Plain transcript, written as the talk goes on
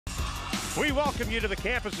We welcome you to the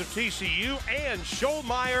campus of TCU and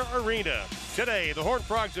Schollmeyer Arena. Today, the Horned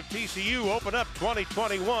Frogs of TCU open up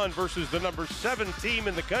 2021 versus the number 7 team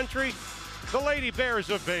in the country, the Lady Bears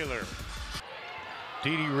of Baylor.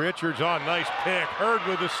 Dee Richards on, nice pick. Hurd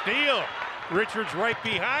with a steal. Richards right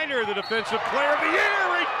behind her, the defensive player of the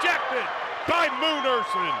year, rejected by Moon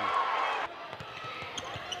Urson.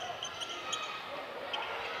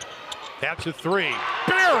 That's a three.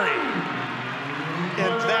 Barry!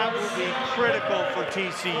 And that will be critical for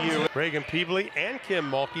TCU. Reagan Peebley and Kim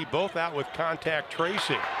Mulkey both out with contact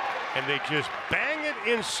tracing. And they just bang it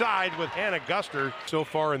inside with Hannah Guster so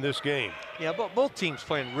far in this game. Yeah, but both teams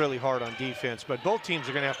playing really hard on defense, but both teams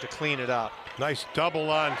are going to have to clean it up. Nice double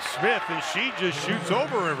on Smith, and she just shoots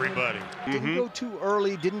over everybody. Didn't go too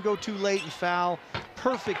early, didn't go too late and foul.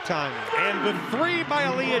 Perfect timing. And the three by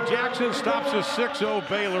Aaliyah Jackson stops a 6-0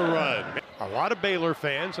 Baylor run. A lot of Baylor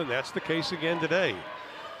fans, and that's the case again today.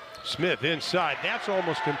 Smith inside. That's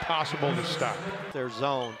almost impossible to stop. Their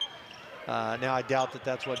zone. Now I doubt that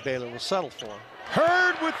that's what Baylor will settle for.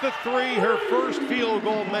 Hurd with the three, her first field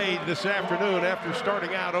goal made this afternoon after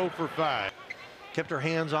starting out 0 for 5. Kept her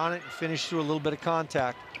hands on it and finished through a little bit of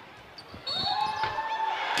contact.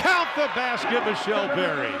 Count the basket, Michelle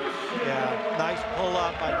Berry. Yeah, nice pull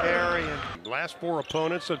up by Berry. And last 4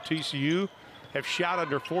 opponents of TCU have shot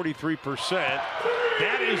under 43%.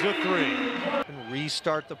 That is a 3. And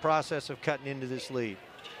restart the process of cutting into this lead.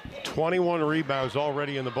 21 rebounds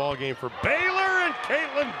already in the ballgame for Baylor, and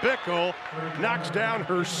Caitlin Bickle knocks down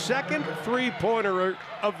her second three-pointer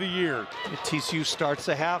of the year. TCU starts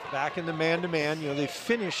the half back in the man-to-man. You know, they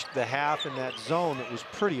finished the half in that zone that was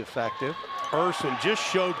pretty effective. Urson just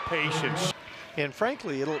showed patience. And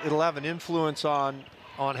frankly, it'll have an influence on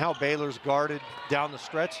how Baylor's guarded down the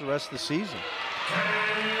stretch the rest of the season.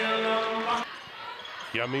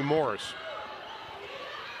 Yummy Morris.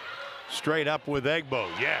 Straight up with Egbo,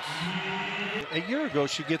 yes. A year ago,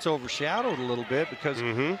 she gets overshadowed a little bit because,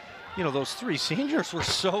 you know, those 3 seniors were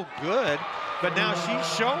so good. But now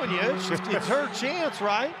she's showing you it's her chance,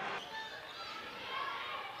 right?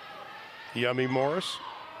 Yummy Morris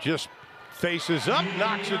just faces up,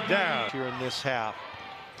 knocks it down. Here in this half.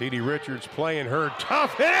 Dee Richards playing her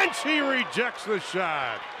tough, and she rejects the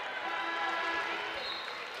shot.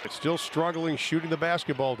 It's still struggling shooting the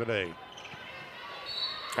basketball today.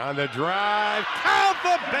 On the drive, count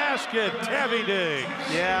the basket, Tabby Diggs.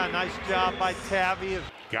 Yeah, nice job by Tabby.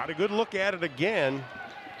 Got a good look at it again.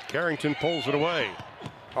 Carrington pulls it away.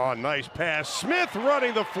 Oh, nice pass. Smith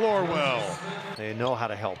running the floor well. They know how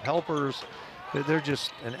to help helpers. They're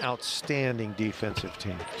just an outstanding defensive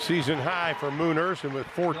team. Season high for Moon Urson with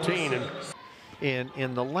 14.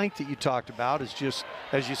 And the length that you talked about is just,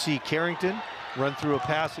 as you see Carrington run through a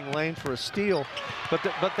passing lane for a steal, but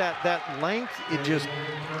that length, it just...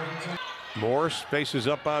 Morris faces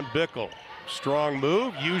up on Bickle. Strong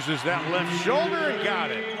move, uses that left shoulder and got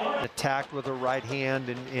it. Attacked with her right hand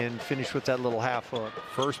and finished with that little half hook.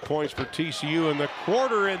 First points for TCU in the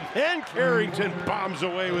quarter, and then Carrington bombs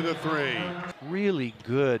away with a 3. Really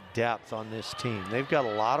good depth on this team. They've got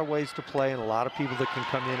a lot of ways to play and a lot of people that can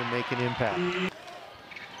come in and make an impact.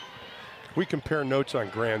 We compare notes on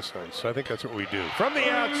grandsons, so I think that's what we do. From the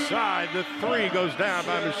outside, the 3 goes down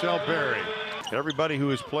by Michelle Berry. Everybody who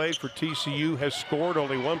has played for TCU has scored,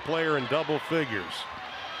 only 1 player in double figures.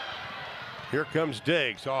 Here comes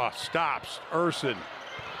Diggs. Oh, stops. Urson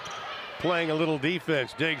playing a little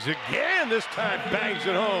defense. Diggs again, this time bangs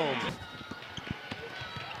it home.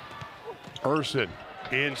 Urson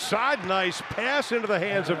inside, nice pass into the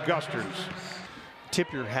hands of Gusters.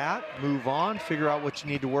 Tip your hat, move on, figure out what you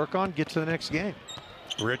need to work on, get to the next game.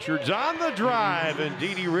 Richards on the drive, and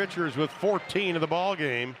Dee Richards with 14 of the ball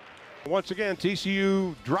game. Once again,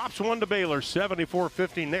 TCU drops 1 to Baylor,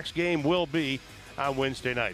 74-50. Next game will be on Wednesday night.